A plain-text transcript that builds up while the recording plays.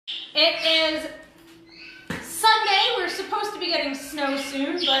It is Sunday. We're supposed to be getting snow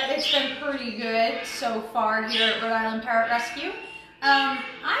soon, but it's been pretty good so far here at Rhode Island Parrot Rescue. I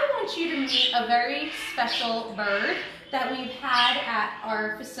want you to meet a very special bird that we've had at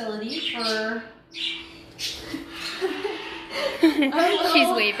our facility for She's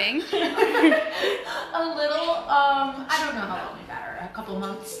waving. a little, I don't know how long we've had her, a couple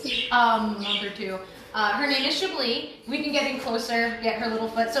months, a month or two. Her name is Shuh-blee. We can get in closer, get her little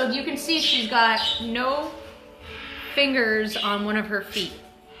foot. So you can see she's got no fingers on one of her feet.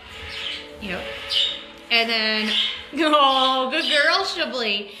 Yep. And then, oh, good girl,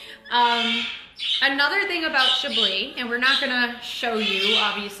 Shuh-blee. Another thing about Shuh-blee, and we're not gonna show you,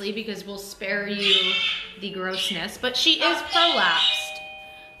 obviously, because we'll spare you the grossness, but she is prolapsed.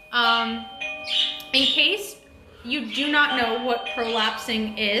 In case you do not know what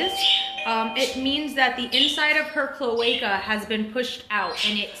prolapsing is, it means that the inside of her cloaca has been pushed out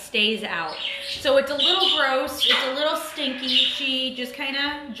and it stays out. So it's a little gross, it's a little stinky, she just kind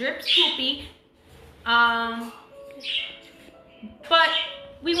of drips poopy. But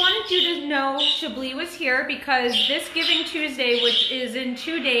we wanted you to know Shuh-blee was here because this Giving Tuesday, which is in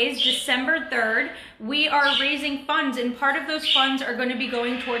 2 days, December 3rd, we are raising funds, and part of those funds are going to be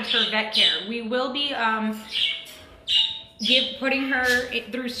going towards her vet care. We will be putting her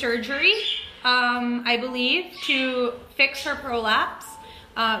through surgery, I believe, to fix her prolapse.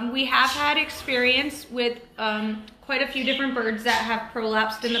 We have had experience with quite a few different birds that have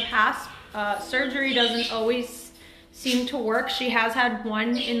prolapsed in the past. Surgery doesn't always seem to work. She has had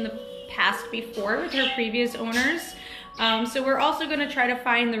one in the past before with her previous owners. So we're also going to try to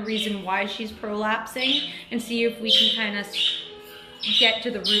find the reason why she's prolapsing and see if we can kind of get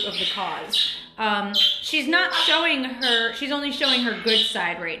to the root of the cause. She's not showing her, she's only showing her good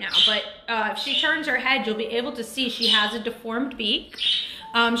side right now, but if she turns her head, you'll be able to see she has a deformed beak.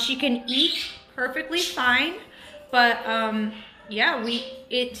 She can eat perfectly fine, but yeah,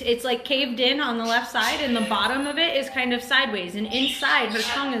 it's like caved in on the left side, and the bottom of it is kind of sideways, and inside her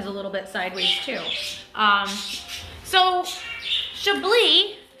tongue is a little bit sideways too. So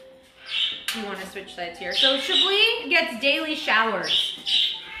Shuh-blee, you want to switch sides here. So Shuh-blee gets daily showers,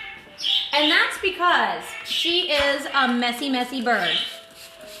 and that's because she is a messy, messy bird.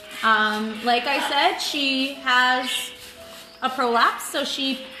 Like I said, she has a prolapse, so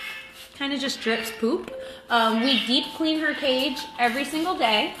she kind of just drips poop. We deep clean her cage every single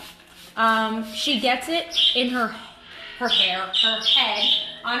day. She gets it in her hair, her head,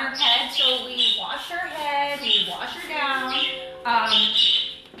 on her head. So we wash her head, we wash her down.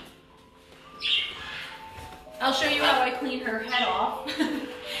 I'll show you how I clean her head off.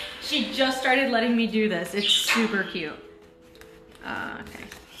 She just started letting me do this. It's super cute. Okay.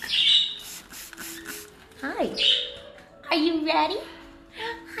 Hi. Are you ready?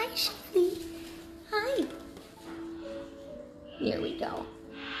 Hi, Shuh-blee. Hi. Here we go.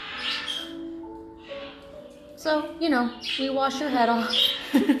 So, you know, we wash her head off.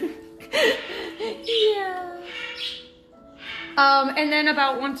 Yeah. And then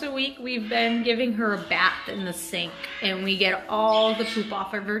about once a week, we've been giving her a bath in the sink, and we get all the poop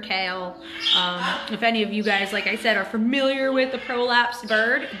off of her tail. If any of you guys, like I said, are familiar with the prolapsed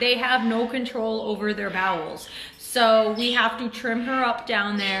bird, they have no control over their bowels. So we have to trim her up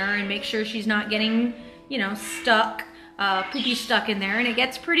down there and make sure she's not getting, you know, stuck, poopy stuck in there, and it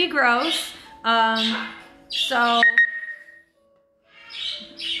gets pretty gross.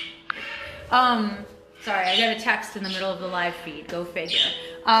 Sorry, I got a text in the middle of the live feed, go figure.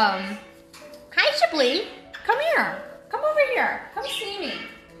 Hi, Shuh-blee, come here, come over here, come see me.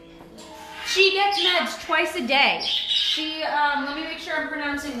 She gets meds twice a day. She, let me make sure I'm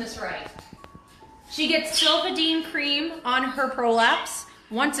pronouncing this right. She gets Silvadene cream on her prolapse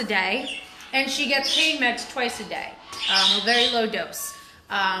once a day, and she gets pain meds twice a day, a very low dose.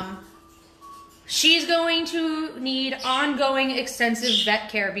 She's going to need ongoing extensive vet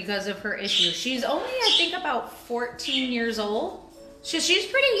care because of her issue. She's only, I think, about 14 years old. She's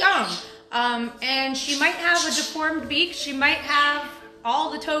pretty young, and she might have a deformed beak. She might have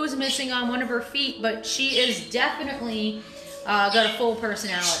all the toes missing on one of her feet, but she is definitely got a full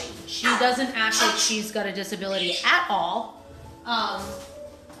personality. She doesn't act like she's got a disability at all. I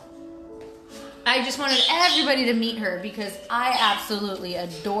just wanted everybody to meet her because I absolutely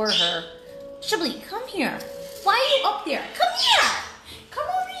adore her. Shuh-blee, come here. Why are you up there? Come here. Come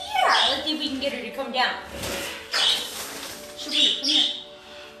over here. Let's see if we can get her to come down. Shuh-blee, come here.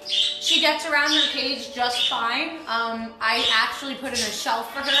 She gets around her cage just fine. I actually put in a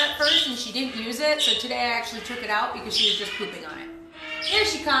shelf for her at first and she didn't use it. So today I actually took it out because she was just pooping on it. Here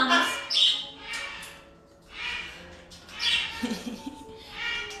she comes.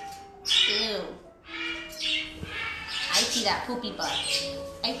 see that poopy butt.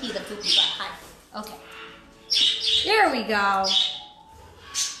 I see the poopy butt. Hi. Okay. There we go.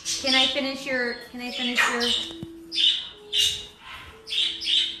 Can I finish your...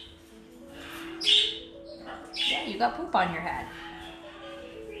 Yeah, you got poop on your head.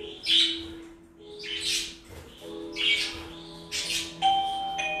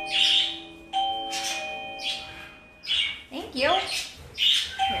 Thank you.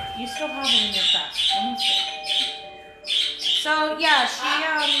 Here, you still have it in your press. Let me see. So yeah,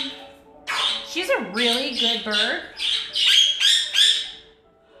 she's a really good bird.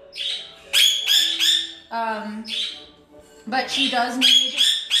 But she does need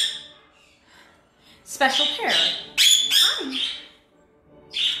special care. Hi.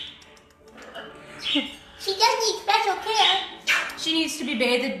 She does need special care. She needs to be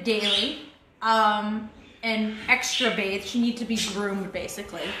bathed daily. And extra bathed. She needs to be groomed,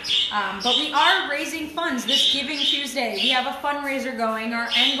 basically. But we are raising funds this Giving Tuesday. We have a fundraiser going. Our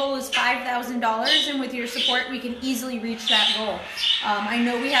end goal is $5,000, and with your support, we can easily reach that goal. I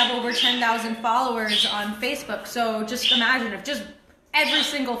know we have over 10,000 followers on Facebook, so just imagine if just every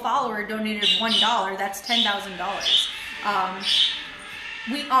single follower donated $1, that's $10,000.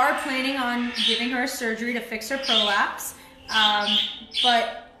 We are planning on giving her a surgery to fix her prolapse,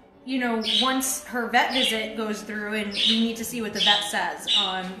 but you know, once her vet visit goes through, and we need to see what the vet says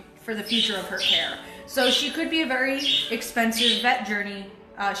for the future of her care. So she could be a very expensive vet journey.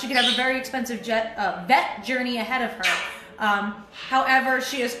 She could have a very expensive vet journey ahead of her. However,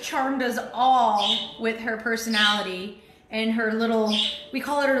 she has charmed us all with her personality and her little, we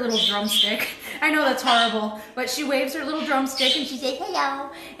call it her little drumstick. I know that's horrible, but she waves her little drumstick and she says hello,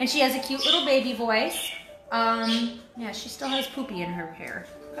 and she has a cute little baby voice. Yeah, she still has poopy in her hair.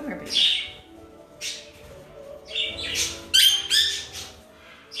 Come here, baby.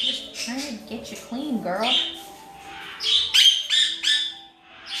 Just trying to get you clean, girl.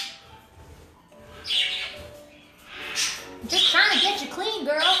 Just trying to get you clean,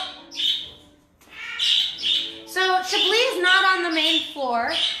 girl. So Shuh-blee is not on the main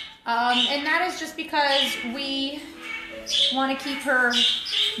floor, and that is just because we want to keep her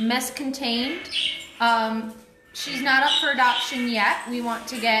mess contained. She's not up for adoption yet. We want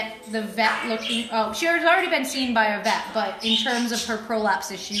to get the vet looking. Oh, she has already been seen by a vet, but in terms of her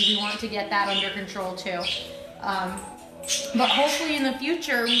prolapse issue, we want to get that under control too. But hopefully in the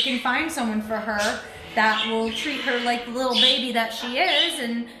future, we can find someone for her that will treat her like the little baby that she is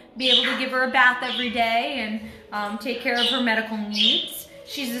and be able to give her a bath every day and take care of her medical needs.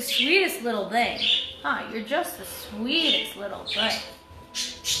 She's the sweetest little thing. Huh, you're just the sweetest little thing.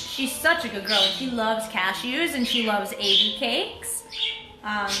 She's such a good girl, and she loves cashews, and she loves 80 cakes.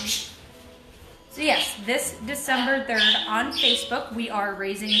 So yes, this December 3rd on Facebook, we are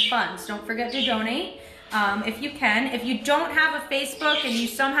raising funds. Don't forget to donate if you can. If you don't have a Facebook and you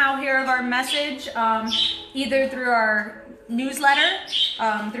somehow hear of our message, either through our newsletter,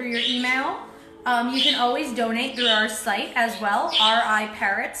 through your email, you can always donate through our site as well,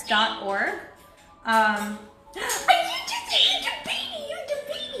 riparrots.org.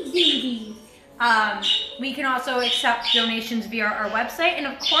 We can also accept donations via our website, and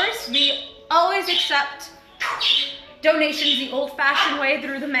of course we always accept donations the old-fashioned way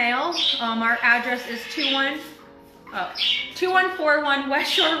through the mail. Our address is 2141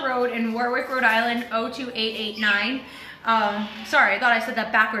 West Shore Road in Warwick, Rhode Island, 02889. Sorry, I thought I said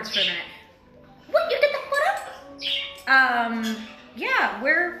that backwards for a minute. What, you did that? What up? Yeah,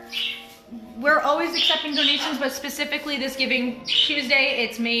 we're always accepting donations, but specifically this Giving Tuesday,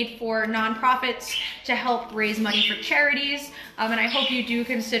 it's made for nonprofits to help raise money for charities. And I hope you do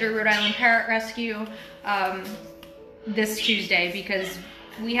consider Rhode Island Parrot Rescue this Tuesday, because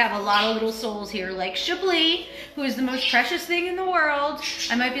we have a lot of little souls here, like Shuh-blee, who is the most precious thing in the world.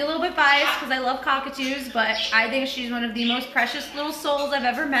 I might be a little bit biased because I love cockatoos, but I think she's one of the most precious little souls I've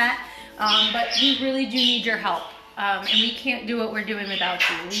ever met. But we really do need your help. And we can't do what we're doing without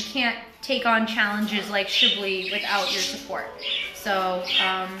you. We can't take on challenges like Shuh-blee without your support. So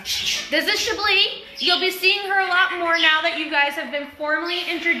this is Shuh-blee. You'll be seeing her a lot more now that you guys have been formally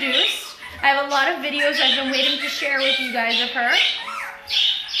introduced. I have a lot of videos I've been waiting to share with you guys of her.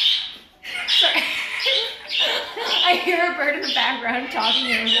 Sorry. I hear a bird in the background talking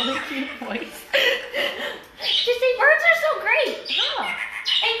in a really cute voice. Just say, birds are so great. Huh?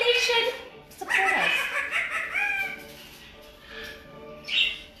 And they should support us.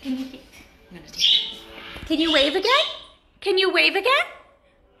 Can you, I'm gonna take it. Can you wave again? Can you wave again?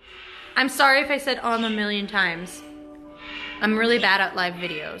 I'm sorry if I said a million times. I'm really bad at live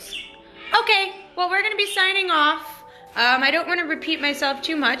videos. Okay, well, we're gonna be signing off. I don't want to repeat myself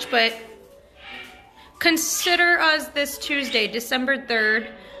too much, but consider us this Tuesday, December 3rd,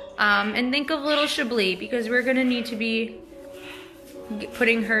 and think of little Shuh-blee, because we're gonna need to be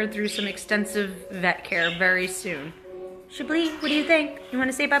putting her through some extensive vet care very soon. Shuh-blee, what do you think? You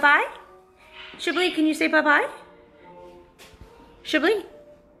wanna say bye-bye? Shuh-blee, can you say bye-bye? Shuh-blee,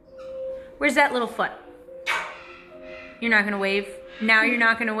 where's that little foot? You're not gonna wave? Now you're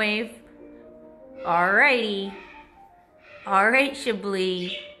not gonna wave? Alrighty. Alright,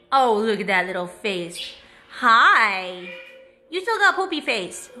 Shuh-blee. Oh, look at that little face. Hi. You still got poopy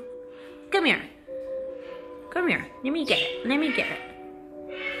face. Come here. Come here. Let me get it. Let me get it.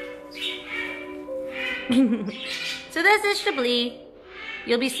 So this is Shuh-blee.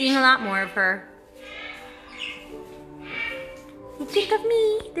 You'll be seeing a lot more of her. Think of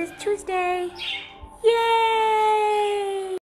me this Tuesday. Yay!